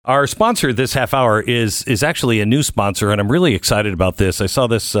Our sponsor this half hour is actually a new sponsor, and I'm really excited about this. I saw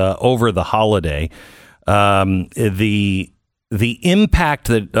this over the holiday. The impact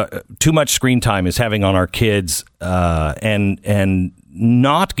that too much screen time is having on our kids and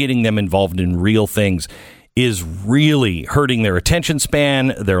not getting them involved in real things is really hurting their attention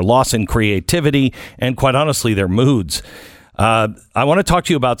span, their loss in creativity, and quite honestly, their moods. I want to talk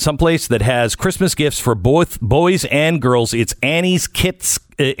to you about someplace that has Christmas gifts for both boys and girls. It's Annie's Kit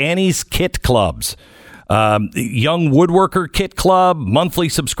Clubs. Young Woodworker Kit Club, monthly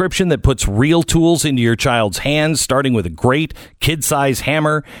subscription that puts real tools into your child's hands, starting with a great kid-size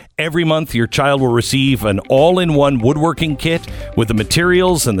hammer. Every month, your child will receive an all-in-one woodworking kit with the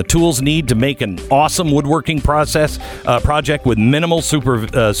materials and the tools need to make an awesome woodworking project with minimal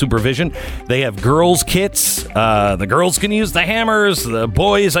supervision. They have girls' kits. The girls can use the hammers. The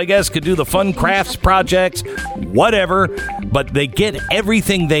boys, I guess, could do the fun crafts projects, whatever. But they get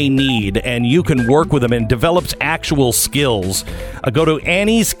everything they need, and you can work with them and develops actual skills. Go to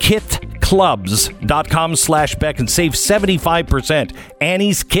annieskitclubs.com/Beck and save 75%.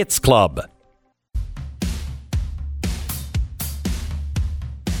 Annie's Kits Club.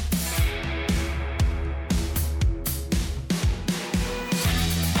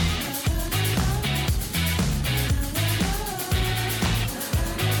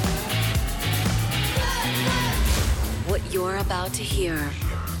 What you're about to hear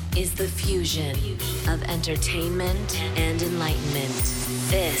is the fusion of entertainment and enlightenment.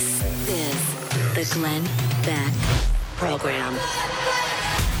 This is the Glenn Beck Program.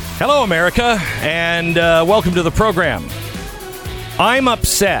 Hello, America, and welcome to the program. I'm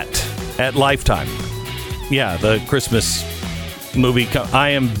upset at Lifetime. Yeah, the Christmas movie. I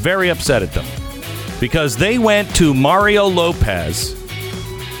am very upset at them because they went to Mario Lopez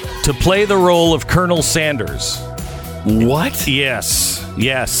to play the role of Colonel Sanders. What? Yes,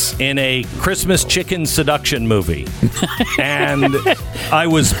 in a Christmas chicken seduction movie. And I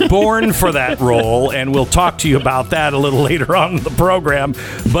was born for that role, and we'll talk to you about that a little later on in the program.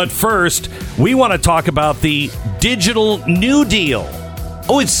 But first, we want to talk about the Digital New Deal.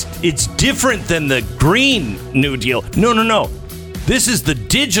 Oh, it's different than the Green New Deal. No. This is the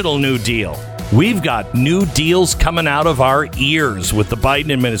Digital New Deal. We've got new deals coming out of our ears with the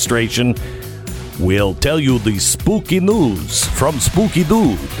Biden administration. We'll tell you the spooky news from Spooky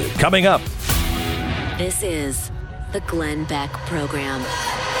Dude coming up. This is the Glenn Beck Program.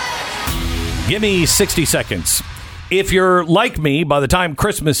 Give me 60 seconds. If you're like me, by the time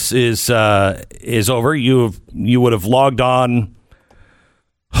Christmas is over, you would have logged on,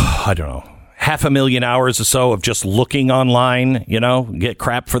 I don't know, 500,000 hours or so of just looking online, get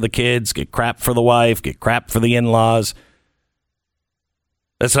crap for the kids, get crap for the wife, get crap for the in-laws.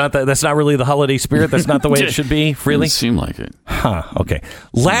 That's not really the holiday spirit. That's not the way it should be, really? Doesn't seem like it. Huh, okay.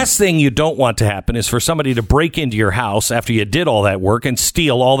 Last thing you don't want to happen is for somebody to break into your house after you did all that work and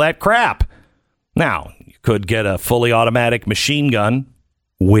steal all that crap. Now, you could get a fully automatic machine gun,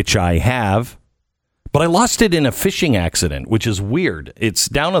 which I have, but I lost it in a fishing accident, which is weird. It's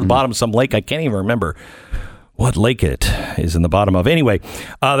down at the bottom of some lake. I can't even remember what lake it is in the bottom of. Anyway,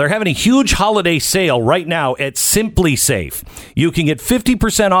 they're having a huge holiday sale right now at Simply Safe. You can get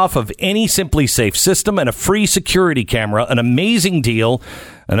 50% off of any Simply Safe system and a free security camera. An amazing deal.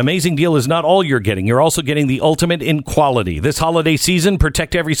 An amazing deal is not all you're getting. You're also getting the ultimate in quality. This holiday season,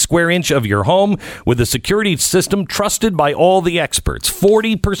 protect every square inch of your home with a security system trusted by all the experts.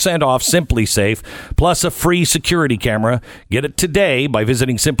 40% off Simply Safe, plus a free security camera. Get it today by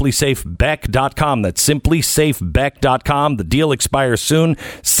visiting simplysafebeck.com. That's simplysafebeck.com. The deal expires soon.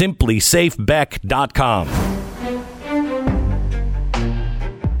 simplysafebeck.com.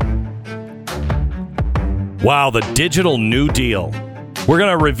 Wow, the Digital New Deal. We're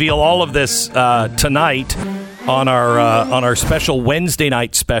going to reveal all of this tonight on our special Wednesday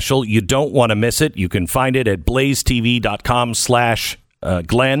night special. You don't want to miss it. You can find it at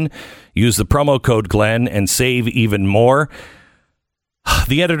blazetv.com/Glenn. Use the promo code Glenn and save even more.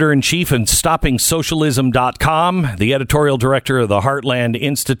 The editor-in-chief of StoppingSocialism.com, the editorial director of the Heartland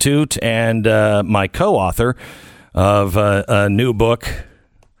Institute, and my co-author of a new book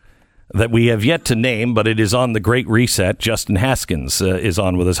that we have yet to name, but it is on the Great Reset. Justin Haskins is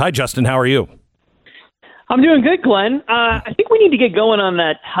on with us. Hi, Justin. How are you? I'm doing good, Glenn. I think we need to get going on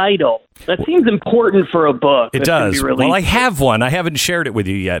that title. That seems important for a book. It does. Well, I have one. I haven't shared it with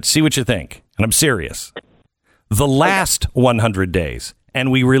you yet. See what you think. And I'm serious. The Last 100 Days.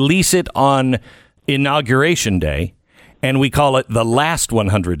 And we release it on Inauguration Day, and we call it The Last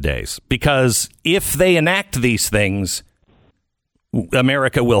 100 Days. Because if they enact these things,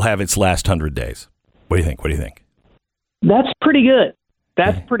 America will have its last 100 days. What do you think? That's pretty good.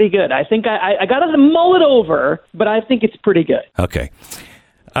 That's pretty good. I think I got to mull it over, but I think it's pretty good. Okay.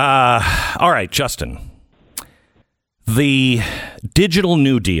 All right, Justin. The digital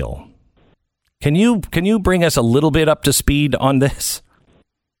New Deal. Can you bring us a little bit up to speed on this?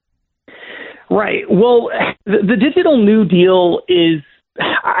 Right. Well, the digital New Deal is,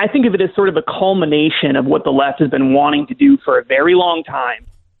 I think of it as sort of a culmination of what the left has been wanting to do for a very long time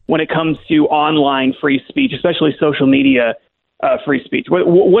when it comes to online free speech, especially social media free speech.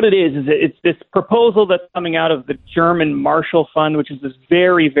 What it is it's this proposal that's coming out of the German Marshall Fund, which is this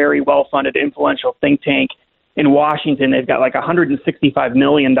very, very well-funded, influential think tank in Washington. They've got like $165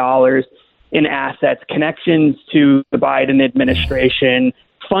 million in assets, connections to the Biden administration,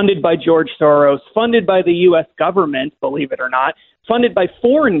 funded by George Soros, funded by the U.S. government, believe it or not, funded by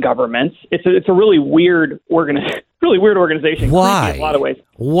foreign governments. It's a really weird organization. Why? In a lot of ways.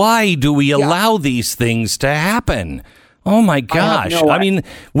 Why do we allow these things to happen? Oh, my gosh. I mean,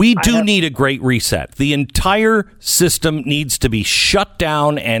 we do need a great reset. The entire system needs to be shut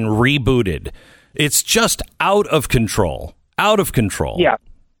down and rebooted. It's just out of control. Out of control. Yeah.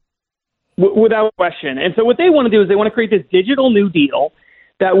 Without question. And so what they want to do is they want to create this digital New Deal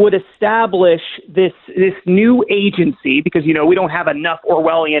that would establish this new agency, because, you know, we don't have enough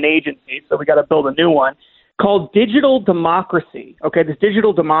Orwellian agencies, so we got to build a new one, called Digital Democracy, okay, this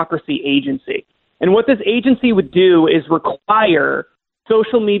Digital Democracy Agency. And what this agency would do is require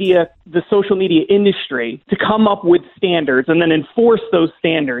the social media industry to come up with standards and then enforce those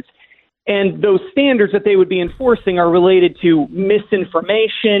standards. And those standards that they would be enforcing are related to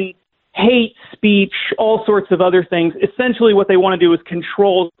misinformation, hate speech, all sorts of other things. Essentially, what they want to do is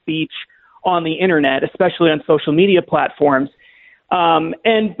control speech on the internet, especially on social media platforms.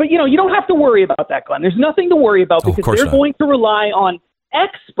 But you don't have to worry about that, Glenn. There's nothing to worry about because they're going to rely on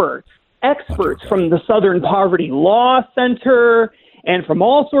experts from the Southern Poverty Law Center and from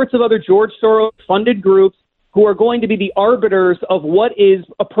all sorts of other George Soros-funded groups who are going to be the arbiters of what is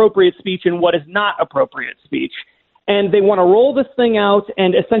appropriate speech and what is not appropriate speech. And they want to roll this thing out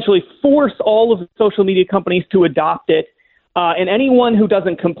and essentially force all of the social media companies to adopt it. And anyone who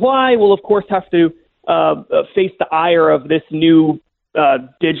doesn't comply will, of course, have to face the ire of this new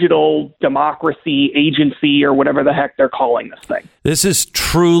digital democracy agency or whatever the heck they're calling this thing. This is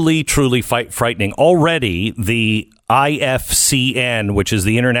truly, truly frightening. Already, the IFCN, which is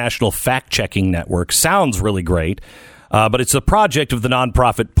the International Fact-Checking Network, sounds really great. But it's a project of the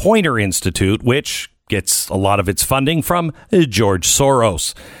nonprofit Poynter Institute, which gets a lot of its funding from George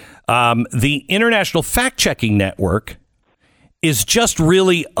Soros. The International Fact-Checking Network is just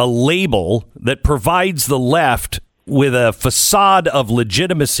really a label that provides the left with a facade of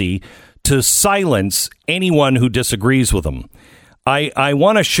legitimacy to silence anyone who disagrees with them. I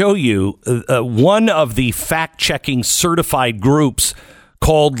want to show you one of the fact-checking certified groups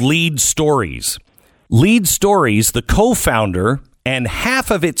called Lead Stories. Lead Stories, the co-founder and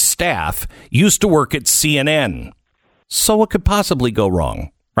half of its staff used to work at CNN. So what could possibly go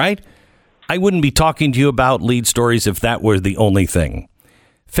wrong, right? I wouldn't be talking to you about Lead Stories if that were the only thing.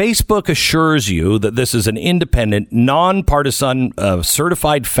 Facebook assures you that this is an independent, nonpartisan,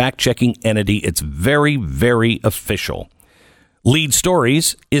 certified fact-checking entity. It's very, very official. Lead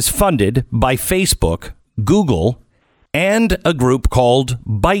Stories is funded by Facebook, Google, and a group called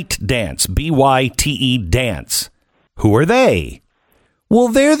ByteDance, B-Y-T-E Dance. Who are they? Well,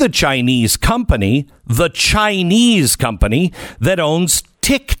 they're the Chinese company that owns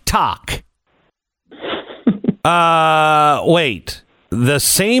TikTok. Wait, the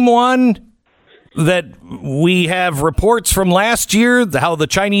same one that we have reports from last year, how the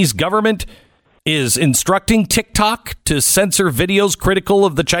Chinese government is instructing TikTok to censor videos critical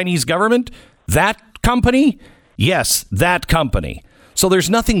of the Chinese government? That company? Yes, that company. So there's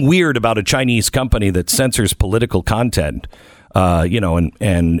nothing weird about a Chinese company that censors political content,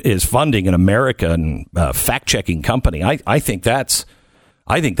 and is funding an American fact-checking company. I think that's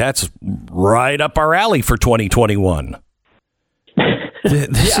right up our alley for 2021.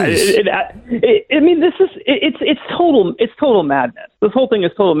 It's total madness. This whole thing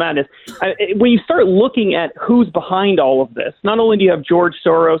is total madness. When you start looking at who's behind all of this, not only do you have George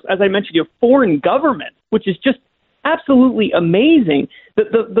Soros, as I mentioned, you have foreign government, which is just absolutely amazing.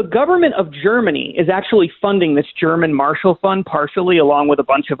 The government of Germany is actually funding this German Marshall Fund partially, along with a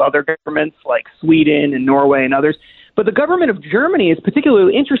bunch of other governments like Sweden and Norway and others. But the government of Germany is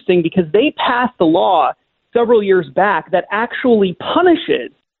particularly interesting because they passed a law several years back that actually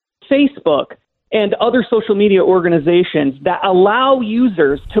punishes Facebook and other social media organizations that allow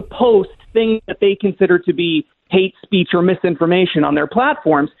users to post things that they consider to be hate speech or misinformation on their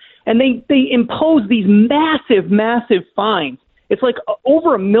platforms. And they impose these massive, massive fines It's like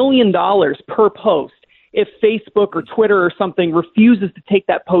over $1 million per post if Facebook or Twitter or something refuses to take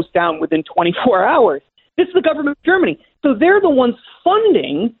that post down within 24 hours. This is the government of Germany. So they're the ones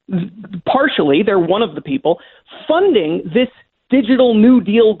funding, partially, they're one of the people, funding this digital New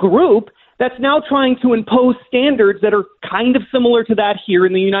Deal group that's now trying to impose standards that are kind of similar to that here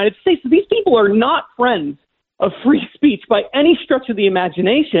in the United States. So these people are not friends of free speech by any stretch of the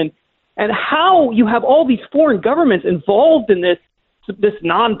imagination. And how you have all these foreign governments involved in this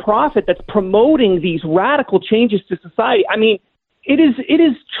nonprofit that's promoting these radical changes to society. I mean, it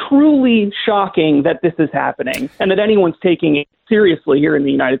is truly shocking that this is happening and that anyone's taking it seriously here in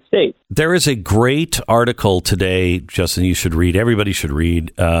the United States. There is a great article today, Justin, you should read. Everybody should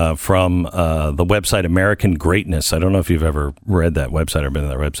read from the website American Greatness. I don't know if you've ever read that website or been to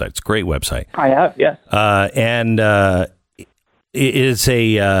that website. It's a great website. I have, yes.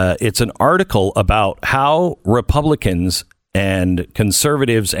 It's an article about how Republicans and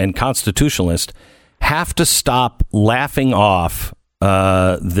conservatives and constitutionalists have to stop laughing off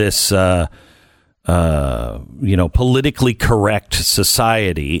this politically correct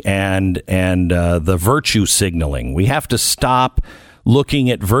society and the virtue signaling. We have to stop looking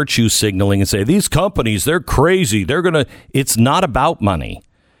at virtue signaling and say, these companies, they're crazy. It's not about money.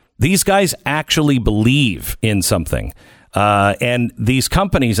 These guys actually believe in something. And these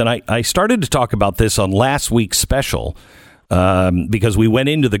companies, and I started to talk about this on last week's special because we went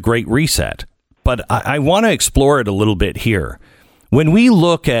into the Great Reset. But I want to explore it a little bit here. When we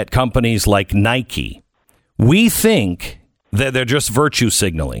look at companies like Nike, we think that they're just virtue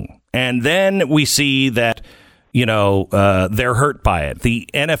signaling. And then we see that, they're hurt by it. The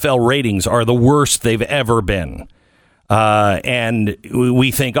NFL ratings are the worst they've ever been. And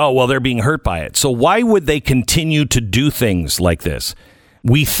we think, oh, well, they're being hurt by it. So why would they continue to do things like this?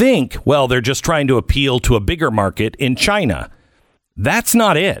 We think, well, they're just trying to appeal to a bigger market in China. That's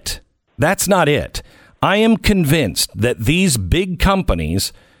not it. That's not it. I am convinced that these big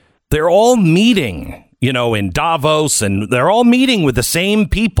companies, they're all meeting, in Davos, and they're all meeting with the same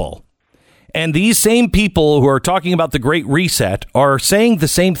people. And these same people who are talking about the Great Reset are saying the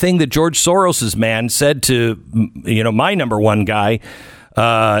same thing that George Soros's man said to, my number one guy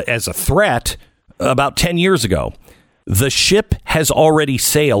as a threat about 10 years ago. The ship has already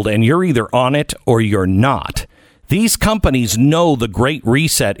sailed, and you're either on it or you're not. These companies know the Great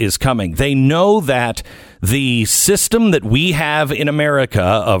Reset is coming. They know that the system that we have in America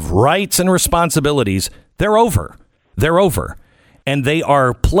of rights and responsibilities, they're over. They're over. And they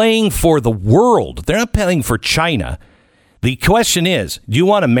are playing for the world. They're not playing for China. The question is, do you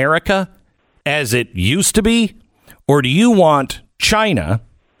want America as it used to be? Or do you want China,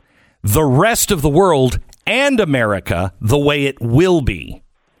 the rest of the world, and America the way it will be?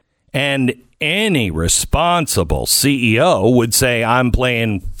 And any responsible CEO would say, I'm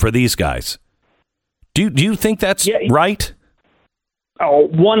playing for these guys. Do you think that's right? Oh,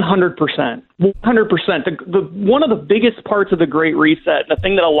 100%. 100%. One of the biggest parts of the Great Reset, the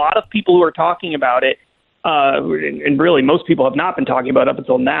thing that a lot of people who are talking about it, and really most people have not been talking about up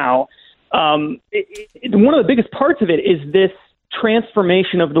until now, one of the biggest parts of it is this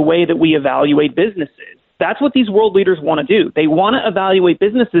transformation of the way that we evaluate businesses. That's what these world leaders want to do. They want to evaluate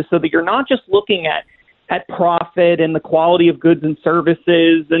businesses so that you're not just looking at profit and the quality of goods and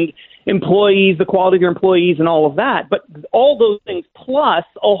services and employees, the quality of your employees and all of that, but all those things plus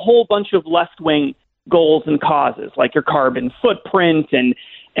a whole bunch of left-wing goals and causes like your carbon footprint and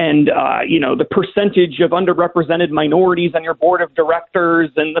the percentage of underrepresented minorities on your board of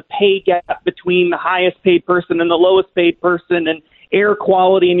directors and the pay gap between the highest paid person and the lowest paid person and air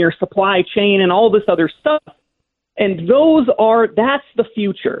quality in your supply chain and all this other stuff. And that's the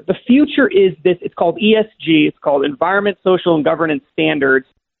future. The future is this. It's called ESG. It's called Environment, Social, and Governance Standards.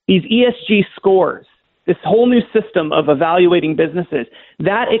 These ESG scores, this whole new system of evaluating businesses,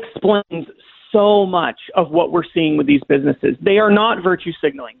 that explains so much of what we're seeing with these businesses. They are not virtue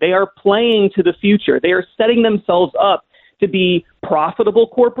signaling. They are playing to the future. They are setting themselves up to be profitable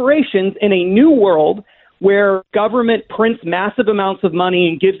corporations in a new world where government prints massive amounts of money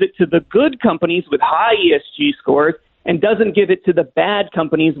and gives it to the good companies with high ESG scores and doesn't give it to the bad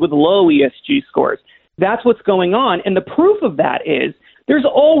companies with low ESG scores. That's what's going on. And the proof of that is there's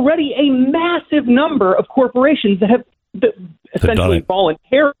already a massive number of corporations that have essentially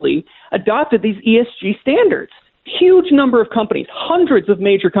voluntarily adopted these ESG standards. Huge number of companies, hundreds of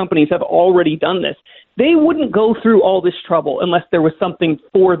major companies have already done this. They wouldn't go through all this trouble unless there was something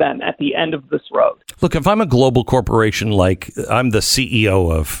for them at the end of this road. Look, if I'm a global corporation, like I'm the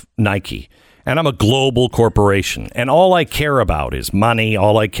CEO of Nike, and I'm a global corporation, and all I care about is money,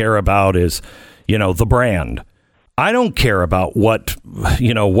 all I care about is, the brand, I don't care about what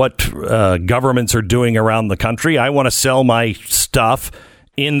governments are doing around the country. I want to sell my stuff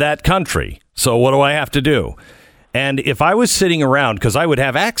in that country. So what do I have to do? And if I was sitting around, because I would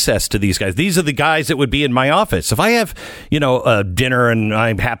have access to these guys, these are the guys that would be in my office. If I have, a dinner and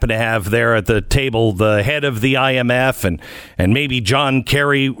I happen to have there at the table the head of the IMF and maybe John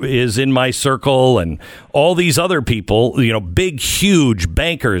Kerry is in my circle and all these other people, big, huge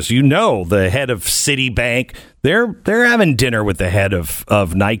bankers, the head of Citibank, they're having dinner with the head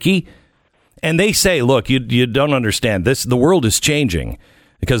of Nike. And they say, look, you don't understand this. The world is changing.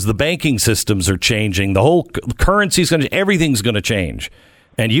 Because the banking systems are changing, the whole currency's going to, everything's going to change,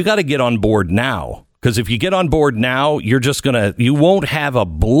 and you got to get on board now. Because if you get on board now, you won't have a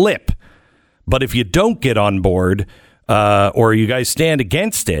blip. But if you don't get on board, or you guys stand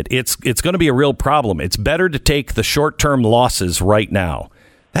against it, it's going to be a real problem. It's better to take the short-term losses right now.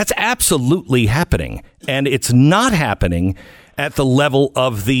 That's absolutely happening, and it's not happening at the level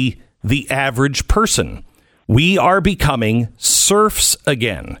of the average person. We are becoming serfs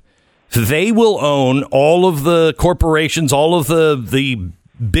again. They will own all of the corporations, all of the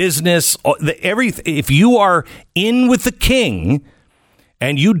business, everything. If you are in with the king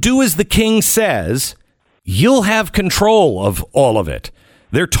and you do as the king says, you'll have control of all of it.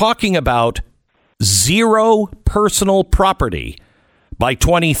 They're talking about zero personal property by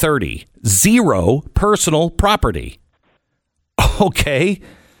 2030. Zero personal property. Okay,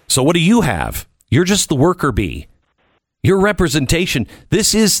 so what do you have? You're just the worker bee. Your representation.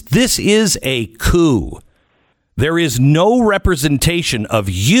 This is a coup. There is no representation of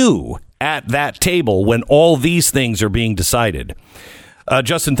you at that table when all these things are being decided.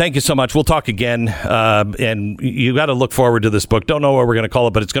 Justin, thank you so much. We'll talk again. And you got to look forward to this book. Don't know what we're going to call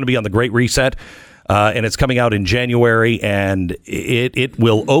it, but it's going to be on the Great Reset. And it's coming out in January. And it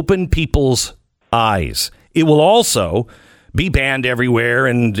will open people's eyes. It will also be banned everywhere,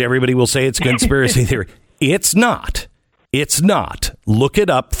 and everybody will say it's conspiracy theory. It's not. It's not. Look it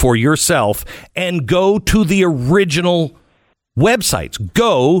up for yourself and go to the original websites.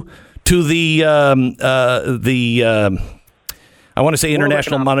 Go to the I want to say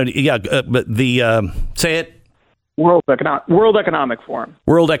International Monetary. Yeah, but say it. World Economic Forum.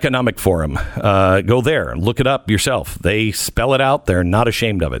 World Economic Forum. Go there and look it up yourself. They spell it out. They're not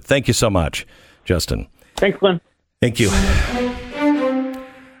ashamed of it. Thank you so much, Justin. Thanks, Glenn. Thank you.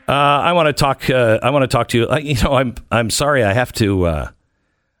 I want to talk to you. I'm sorry. I have to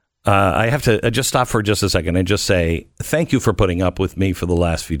just stop for just a second and just say thank you for putting up with me for the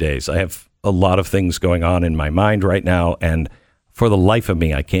last few days. I have a lot of things going on in my mind right now, and for the life of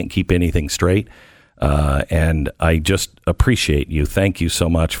me, I can't keep anything straight. And I just appreciate you. Thank you so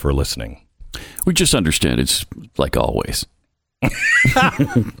much for listening. We just understand it's like always.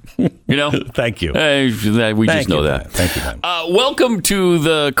 Thank you. We just know that. Thank you. Welcome to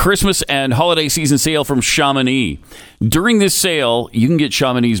the Christmas and holiday season sale from Chamonix. During this sale, you can get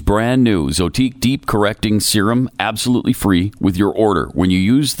Chamonix's brand new Zotique Deep Correcting Serum absolutely free with your order. When you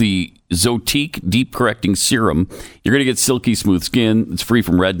use the Zotique Deep Correcting Serum, you're going to get silky smooth skin. It's free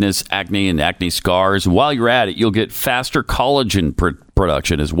from redness, acne, and acne scars. And while you're at it, you'll get faster collagen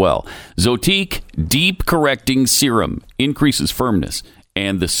production as well. Zotique Deep Correcting Serum increases firmness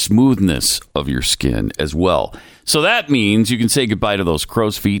and the smoothness of your skin as well. So that means you can say goodbye to those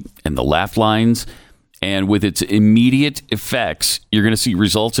crow's feet and the laugh lines. And with its immediate effects, you're going to see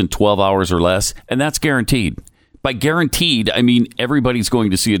results in 12 hours or less. And that's guaranteed. By guaranteed, I mean everybody's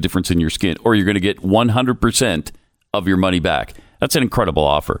going to see a difference in your skin, or you're going to get 100% of your money back. That's an incredible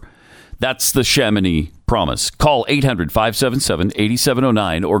offer. That's the Chamonix promise. Call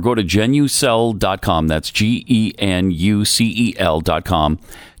 800-577-8709 or go to genucel.com. That's GENUCEL.com.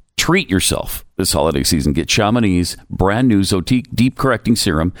 Treat yourself this holiday season. Get Chamonix's brand new Zotique Deep Correcting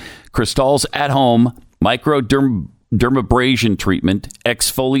Serum, Cristal's at-home microdermabrasion treatment,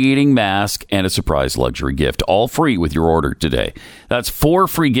 exfoliating mask, and a surprise luxury gift. All free with your order today. That's 4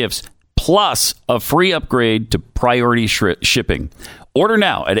 free gifts plus a free upgrade to priority shipping. Order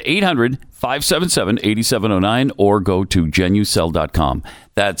now at 800-577-8709 or go to genucel.com.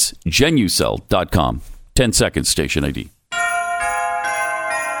 That's genucel.com. 10 seconds, station ID.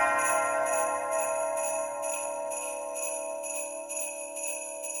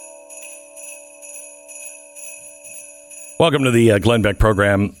 Welcome to the Glenn Beck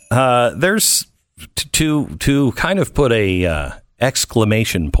program. There's to kind of put a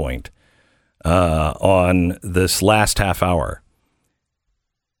exclamation point on this last half hour.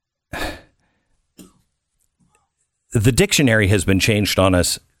 The dictionary has been changed on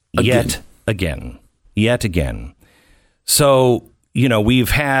us yet again. So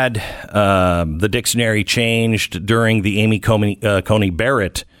we've had the dictionary changed during the Amy Coney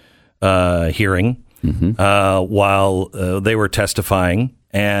Barrett hearing while they were testifying,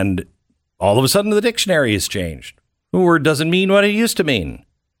 and all of a sudden the dictionary has changed. The word doesn't mean what it used to mean.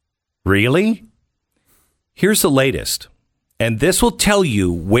 Really? Here's the latest, and this will tell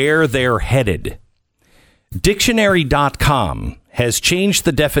you where they're headed. Dictionary.com has changed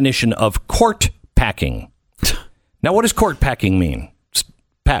the definition of court packing. Now, what does court packing mean?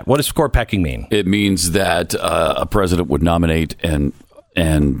 Pat, what does court packing mean? It means that a president would nominate and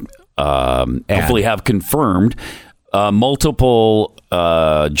hopefully have confirmed multiple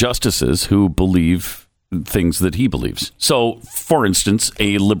justices who believe things that he believes. So, for instance,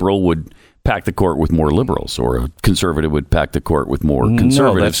 a liberal would pack the court with more liberals, or a conservative would pack the court with more conservatives.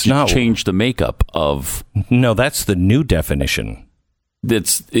 No, that's not. Change the makeup of. No, that's the new definition.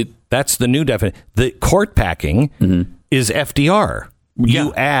 That's the new definition. The court packing is FDR.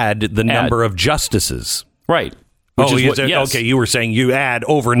 You add the number of justices. Right. Okay, you were saying you add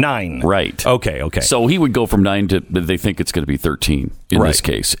over 9. Right. Okay. So he would go from 9 to, they think it's going to be 13 in this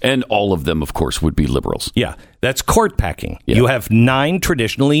case. And all of them, of course, would be liberals. Yeah, that's court packing. Yeah. You have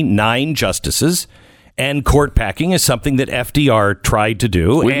traditionally 9 justices, and court packing is something that FDR tried to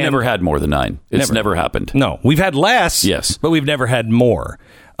do. We've never had more than 9. It's never happened. No, we've had less, yes, but we've never had more.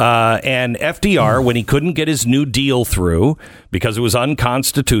 And FDR, when he couldn't get his New Deal through because it was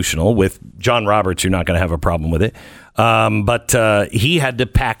unconstitutional, with John Roberts, you're not going to have a problem with it. But he had to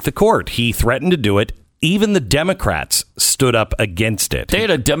pack the court. He threatened to do it. Even the Democrats stood up against it. They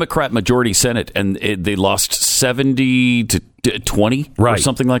had a Democrat majority Senate, and they lost 70 to 20 or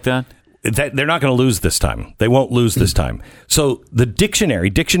something like that. They're not going to lose this time. They won't lose this time. So the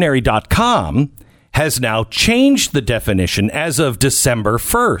dictionary.com, has now changed the definition as of December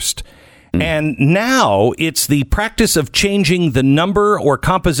 1st. And now it's the practice of changing the number or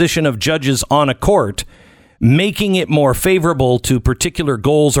composition of judges on a court, making it more favorable to particular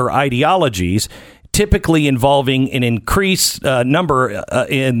goals or ideologies, typically involving an increased number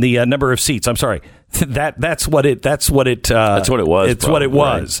in the number of seats. I'm sorry. That's what it was. It's probably, what it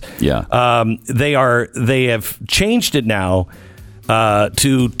was. Right. Yeah. They have changed it now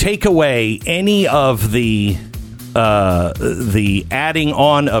to take away any of the adding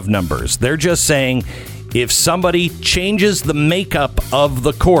on of numbers. They're just saying if somebody changes the makeup of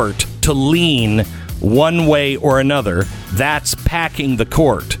the court to lean one way or another, that's packing the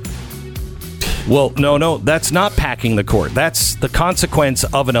court. Well, no, that's not packing the court. That's the consequence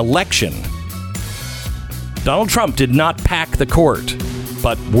of an election. Donald Trump did not pack the court,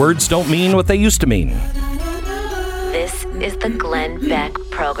 but words don't mean what they used to mean. This is the Glenn Beck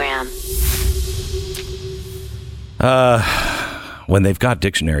Program. When they've got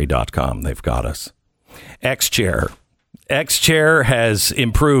dictionary.com, they've got us. X-Chair has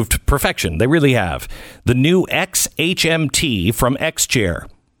improved perfection. They really have. The new XHMT from X-Chair.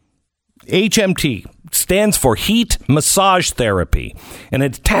 HMT stands for Heat Massage Therapy, and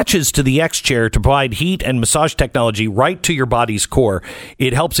it attaches to the X-Chair to provide heat and massage technology right to your body's core.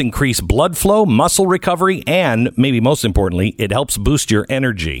 It helps increase blood flow, muscle recovery, and, maybe most importantly, it helps boost your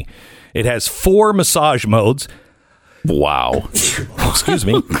energy. It has 4 massage modes. Wow. Excuse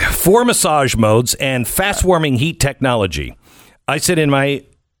me. 4 massage modes and fast-warming heat technology. I sit in my...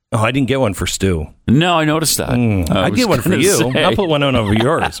 Oh, I didn't get one for Stu. No, I noticed that. I'd get one for you. I'll put one on over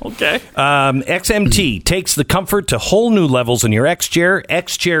yours. Okay. XMT takes the comfort to whole new levels in your X-Chair.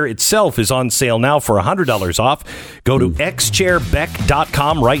 X-Chair itself is on sale now for $100 off. Go to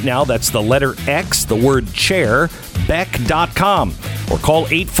xchairbeck.com right now. That's the letter X, the word chair, beck.com. Or call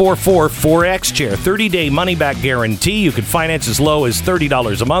 844-4XChair. 30-day money-back guarantee. You can finance as low as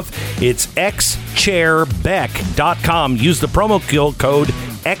 $30 a month. It's xchairbeck.com. Use the promo code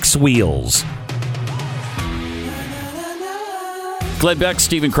XWheels. Glenn Beck,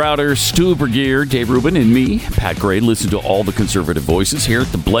 Stephen Crowder, Stu Bergier, Dave Rubin, and me, Pat Gray. Listen to all the conservative voices here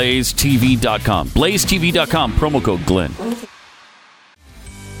at the BlazeTV.com. BlazeTV.com, promo code Glenn.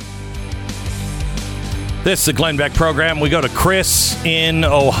 This is the Glenn Beck program. We go to Chris in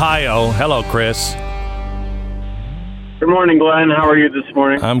Ohio. Hello, Chris. Good morning, Glenn. How are you this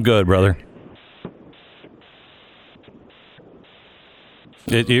morning? I'm good, brother.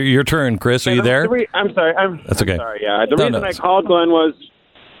 Your turn, Chris. Are you there? I'm sorry. That's okay. I'm sorry, yeah. The reason I called, Glenn, was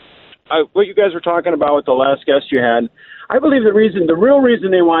what you guys were talking about with the last guest you had. I believe the real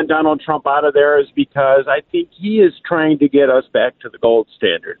reason they want Donald Trump out of there is because I think he is trying to get us back to the gold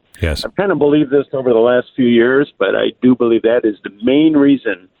standard. Yes. I've kind of believed this over the last few years, but I do believe that is the main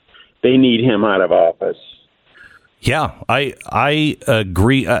reason they need him out of office. Yeah, I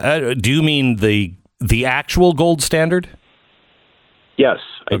agree. Do you mean the actual gold standard? Yes,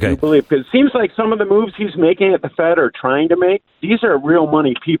 I do believe, because it seems like some of the moves he's making at the Fed or trying to make, these are real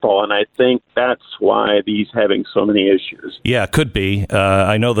money people, and I think that's why he's having so many issues. Yeah, could be.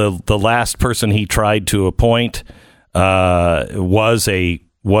 I know the last person he tried to appoint was a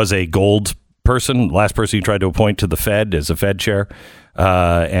gold person. Last person he tried to appoint to the Fed as a Fed chair,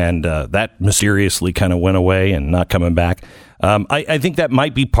 and that mysteriously kind of went away and not coming back. I think that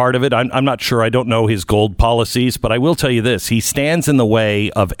might be part of it. I'm not sure. I don't know his gold policies, but I will tell you this. He stands in the way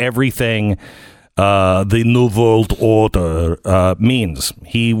of everything the New World Order means.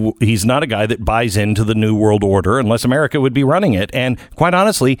 He's not a guy that buys into the New World Order unless America would be running it. And quite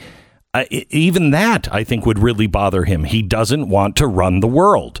honestly, even that, I think, would really bother him. He doesn't want to run the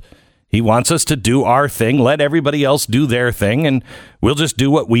world. He wants us to do our thing, let everybody else do their thing, and we'll just do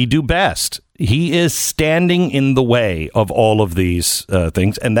what we do best. He is standing in the way of all of these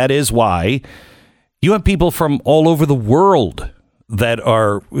things, and that is why you have people from all over the world that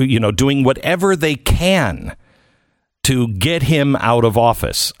are, doing whatever they can to get him out of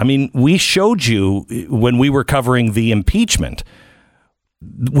office. I mean, we showed you when we were covering the impeachment,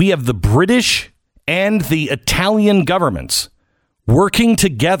 we have the British and the Italian governments working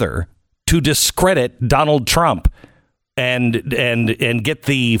together to discredit Donald Trump and get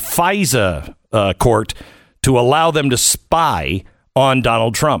the FISA court to allow them to spy on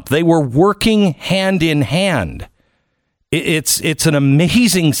Donald Trump. They were working hand in hand. It's an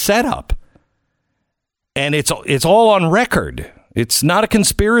amazing setup, and it's all on record. It's not a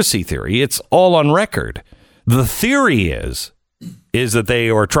conspiracy theory. It's all on record. The theory is that they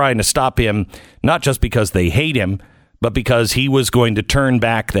are trying to stop him, not just because they hate him, but because he was going to turn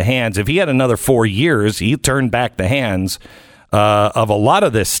back the hands. If he had another 4 years, he'd turn back the hands of a lot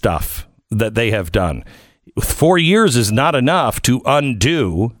of this stuff that they have done. 4 years is not enough to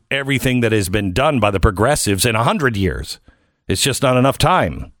undo everything that has been done by the progressives in 100 years. It's just not enough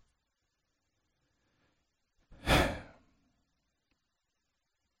time.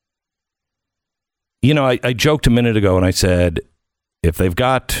 I joked a minute ago and I said, if they've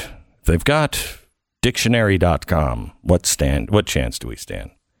got dictionary.com, what chance do we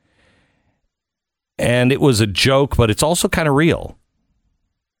stand? And it was a joke, but it's also kind of real.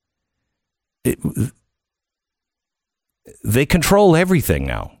 They control everything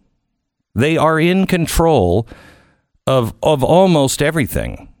now. They are in control of almost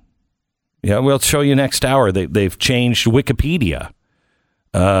everything. Yeah, we'll show you next hour. They've changed Wikipedia,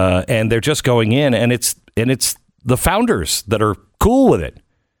 and they're just going in, and it's the founders that are cool with it.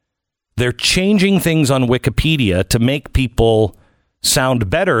 They're changing things on Wikipedia to make people sound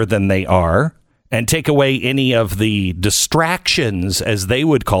better than they are and take away any of the distractions, as they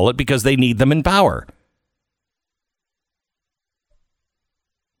would call it, because they need them in power.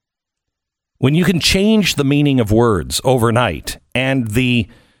 When you can change the meaning of words overnight and the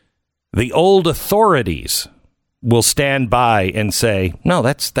old authorities will stand by and say, no,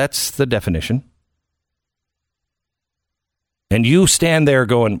 that's the definition. And you stand there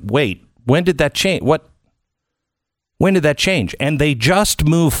going, wait, when did that change? When did that change? And they just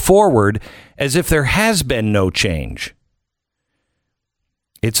move forward as if there has been no change.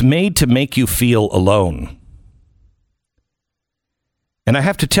 It's made to make you feel alone. And I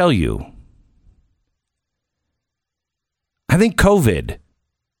have to tell you, I think COVID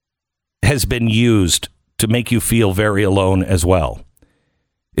has been used to make you feel very alone as well.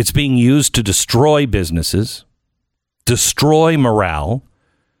 It's being used to destroy businesses, destroy morale,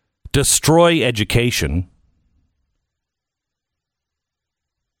 destroy education.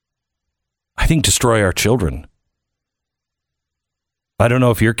 I think destroy our children. I don't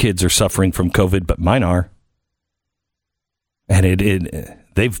know if your kids are suffering from COVID, but mine are. And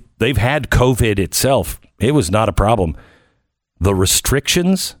they've had COVID itself. It was not a problem. The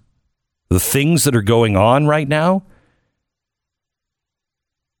restrictions, the things that are going on right now,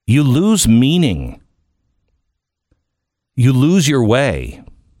 you lose meaning. You lose your way.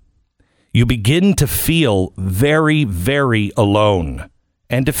 You begin to feel very, very alone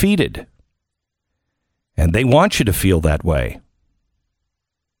and defeated. And they want you to feel that way.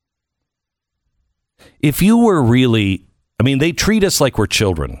 If you were really, they treat us like we're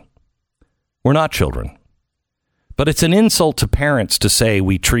children. We're not children. But it's an insult to parents to say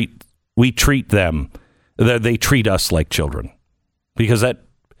we treat them, that they treat us like children, because that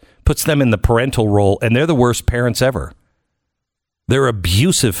puts them in the parental role, and they're the worst parents ever. They're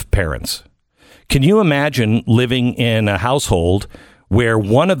abusive parents. Can you imagine living in a household where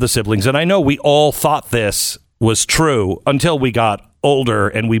one of the siblings, and I know we all thought this was true until we got older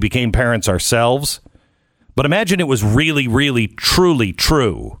and we became parents ourselves, but imagine it was really, really, truly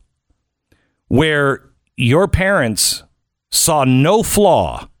true, where your parents saw no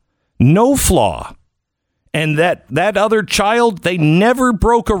flaw, and that other child, they never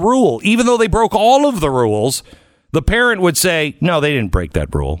broke a rule. Even though they broke all of the rules, the parent would say, no, they didn't break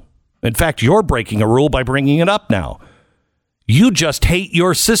that rule. In fact, you're breaking a rule by bringing it up now. You just hate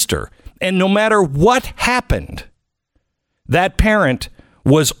your sister. And no matter what happened, that parent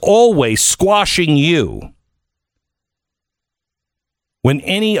was always squashing you. When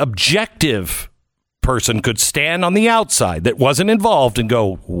any objective person could stand on the outside that wasn't involved and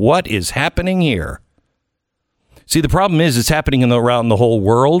go, what is happening here? See, the problem is it's happening around the whole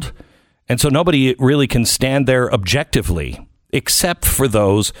world. And so nobody really can stand there objectively, except for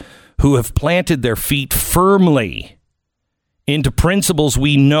those who have planted their feet firmly into principles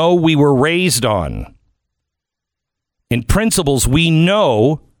we know we were raised on. In principles we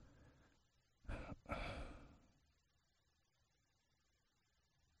know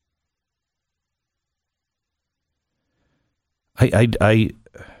I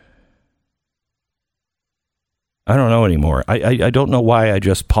don't know anymore. I don't know why I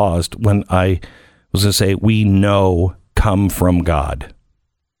just paused when I was going to say, we know come from God.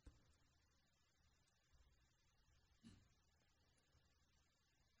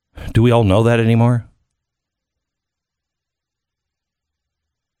 Do we all know that anymore?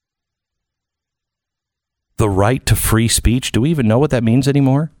 The right to free speech. Do we even know what that means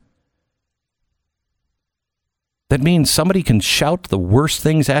anymore? That means somebody can shout the worst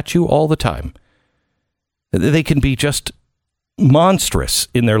things at you all the time. They can be just monstrous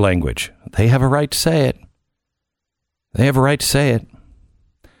in their language. They have a right to say it. They have a right to say it.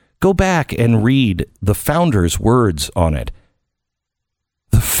 Go back and read the founders' words on it.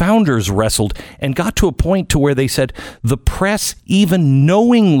 The founders wrestled and got to a point to where they said the press even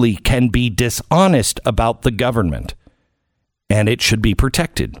knowingly can be dishonest about the government, and it should be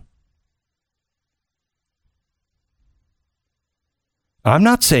protected. I'm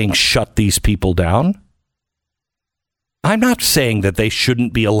not saying shut these people down. I'm not saying that they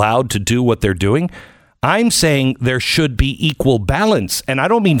shouldn't be allowed to do what they're doing. I'm saying there should be equal balance. And I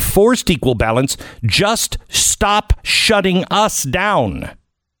don't mean forced equal balance. Just stop shutting us down.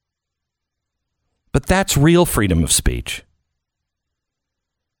 But that's real freedom of speech,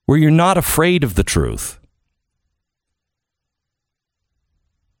 where you're not afraid of the truth.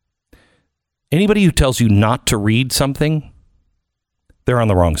 Anybody who tells you not to read something, they're on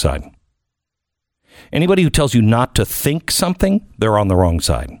the wrong side. Anybody who tells you not to think something, they're on the wrong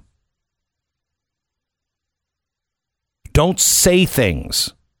side. Don't say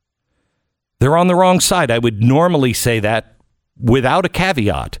things. They're on the wrong side. I would normally say that without a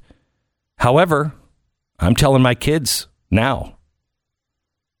caveat. However, I'm telling my kids now,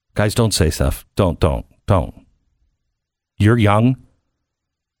 guys, don't say stuff. Don't. You're young.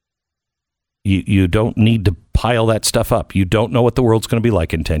 You don't need to pile that stuff up. You don't know what the world's going to be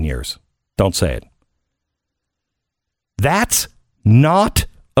like in 10 years. Don't say it. That's not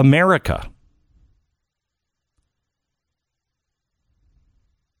America.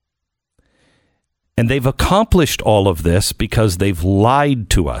 And they've accomplished all of this because they've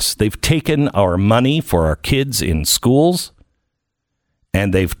lied to us. They've taken our money for our kids in schools,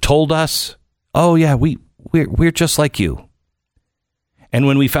 and they've told us, oh, yeah, we're just like you. And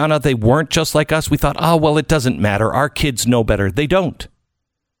when we found out they weren't just like us, we thought, oh, well, it doesn't matter. Our kids know better. They don't.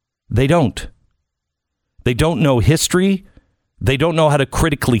 They don't. They don't know history. They don't know how to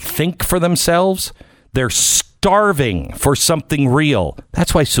critically think for themselves. They're starving for something real.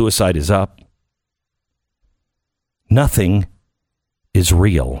 That's why suicide is up. Nothing is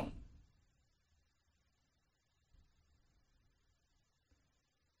real.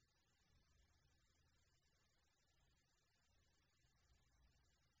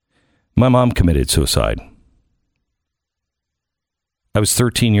 My mom committed suicide. I was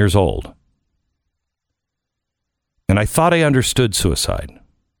 13 years old. And I thought I understood suicide.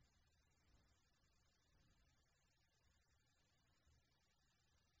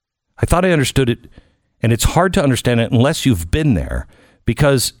 I thought I understood it, and it's hard to understand it unless you've been there,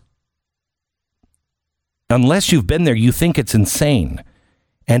 because unless you've been there, you think it's insane.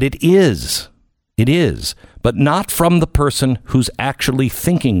 And it is. It is. But not from the person who's actually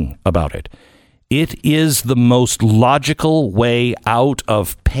thinking about it. It is the most logical way out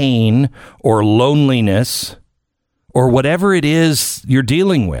of pain or loneliness or whatever it is you're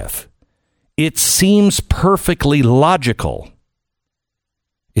dealing with. It seems perfectly logical.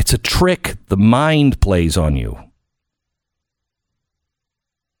 It's a trick the mind plays on you.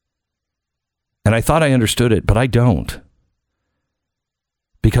 And I thought I understood it, but I don't.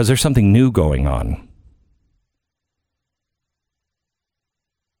 Because there's something new going on.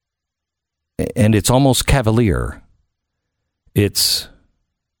 And it's almost cavalier. It's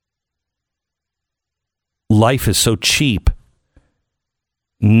life is so cheap.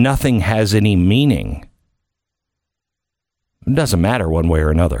 Nothing has any meaning. It doesn't matter one way or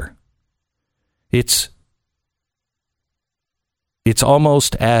another. It's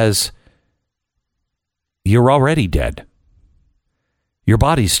almost as you're already dead. Your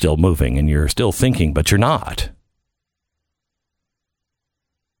body's still moving and you're still thinking, but you're not.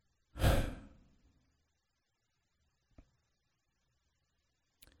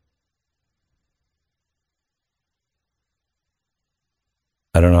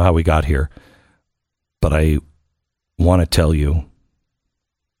 I don't know how we got here, but I want to tell you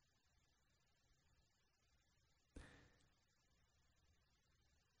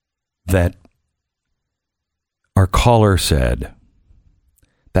that our caller said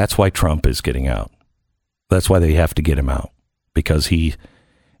that's why Trump is getting out. That's why they have to get him out, because he,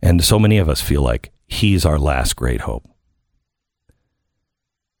 and so many of us feel like he's our last great hope.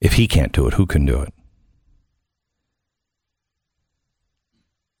 If he can't do it, who can do it?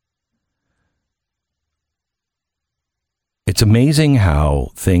 It's amazing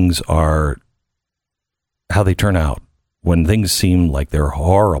how things are, how they turn out. When things seem like they're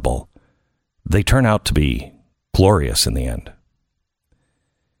horrible, they turn out to be glorious in the end.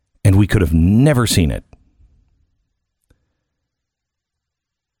 And we could have never seen it.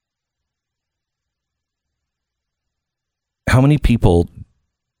 How many people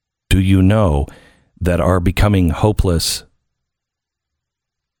do you know that are becoming hopeless,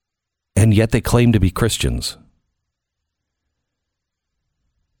 and yet they claim to be Christians?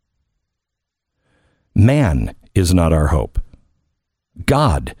 Man is not our hope.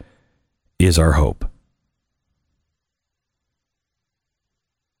 God is our hope.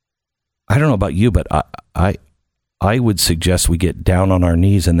 I don't know about you, but I would suggest we get down on our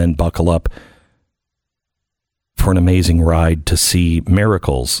knees and then buckle up for an amazing ride to see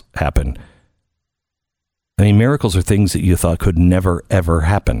miracles happen. I mean, miracles are things that you thought could never, ever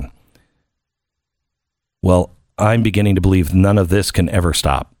happen. Well, I'm beginning to believe none of this can ever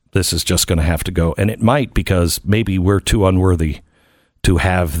stop. This is just going to have to go. And it might, because maybe we're too unworthy to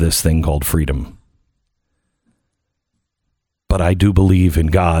have this thing called freedom. But I do believe in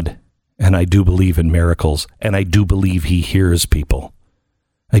God, and I do believe in miracles, and I do believe he hears people.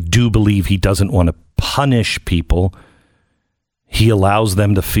 I do believe he doesn't want to punish people. He allows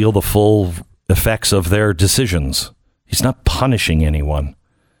them to feel the full effects of their decisions. He's not punishing anyone.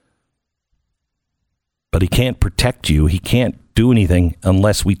 But he can't protect you. He can't do anything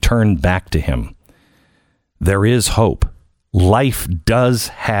unless we turn back to him. There is hope. Life does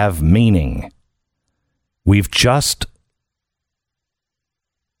have meaning. We've just,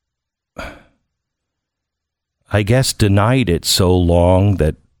 I guess, denied it so long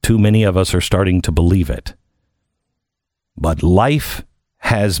that too many of us are starting to believe it. But life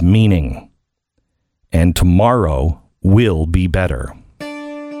has meaning, and tomorrow will be better.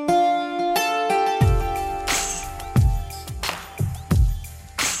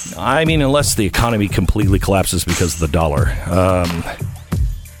 I mean, unless the economy completely collapses because of the dollar.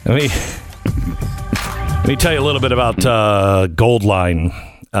 Let me tell you a little bit about Gold Line.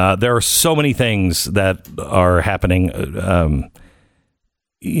 There are so many things that are happening.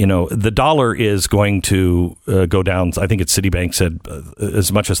 The dollar is going to go down. I think Citibank said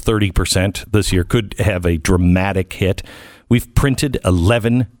as much as 30% this year. Could have a dramatic hit. We've printed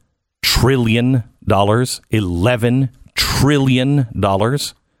 $11 trillion. $11 trillion.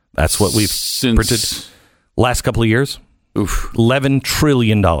 That's what we've printed last couple of years. Oof. $11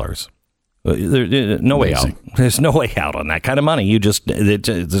 trillion. No way out. There's no way out on that kind of money.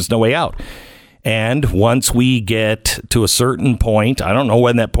 There's no way out. And once we get to a certain point, I don't know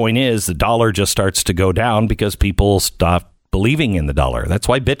when that point is, the dollar just starts to go down because people stop believing in the dollar. That's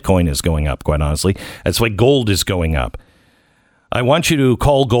why Bitcoin is going up, quite honestly. That's why gold is going up. I want you to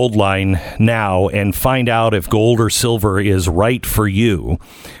call Goldline now and find out if gold or silver is right for you.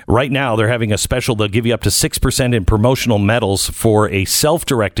 Right now, they're having a special. They'll give you up to 6% in promotional metals for a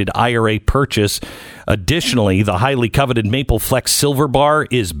self-directed IRA purchase. Additionally, the highly coveted Maple Flex Silver Bar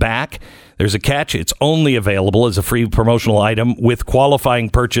is back. There's a catch. It's only available as a free promotional item with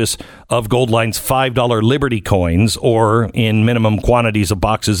qualifying purchase of Goldline's $5 Liberty coins or in minimum quantities of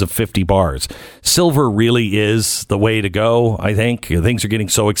boxes of 50 bars. Silver really is the way to go, I think. Things are getting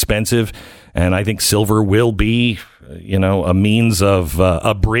so expensive, and I think silver will be, a means of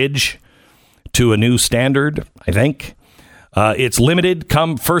a bridge to a new standard, I think. It's limited.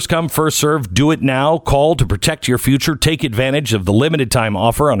 First come, first serve. Do it now. Call to protect your future. Take advantage of the limited time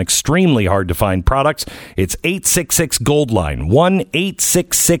offer on extremely hard to find products. It's 866 Gold Line.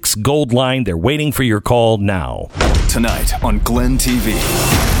 1-866 Gold Line. They're waiting for your call now. Tonight on Glenn TV.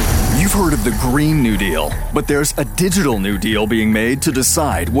 You've heard of the Green New Deal, but there's a digital New Deal being made to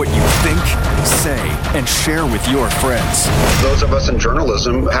decide what you think, say, and share with your friends. Those of us in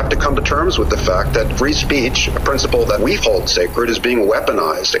journalism have to come to terms with the fact that free speech, a principle that we hold sacred, is being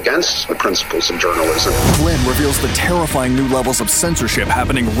weaponized against the principles of journalism. Glenn reveals the terrifying new levels of censorship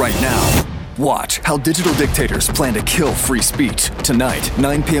happening right now. Watch how digital dictators plan to kill free speech tonight,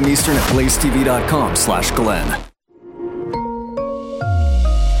 9 p.m. Eastern at blazetv.com/Glenn.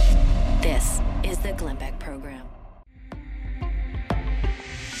 This is the Glenn Beck Program.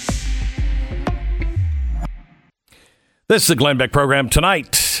 This is the Glenn Beck Program.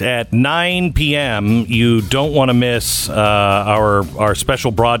 Tonight at 9 p.m., you don't want to miss our special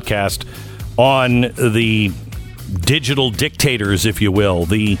broadcast on the digital dictators, if you will,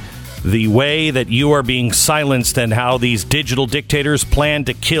 the way that you are being silenced and how these digital dictators plan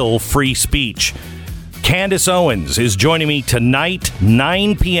to kill free speech. Candace Owens is joining me tonight,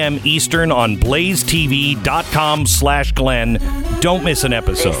 9 p.m. Eastern on blazetv.com/Glenn. Don't miss an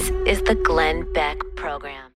episode. This is the Glenn Beck Program.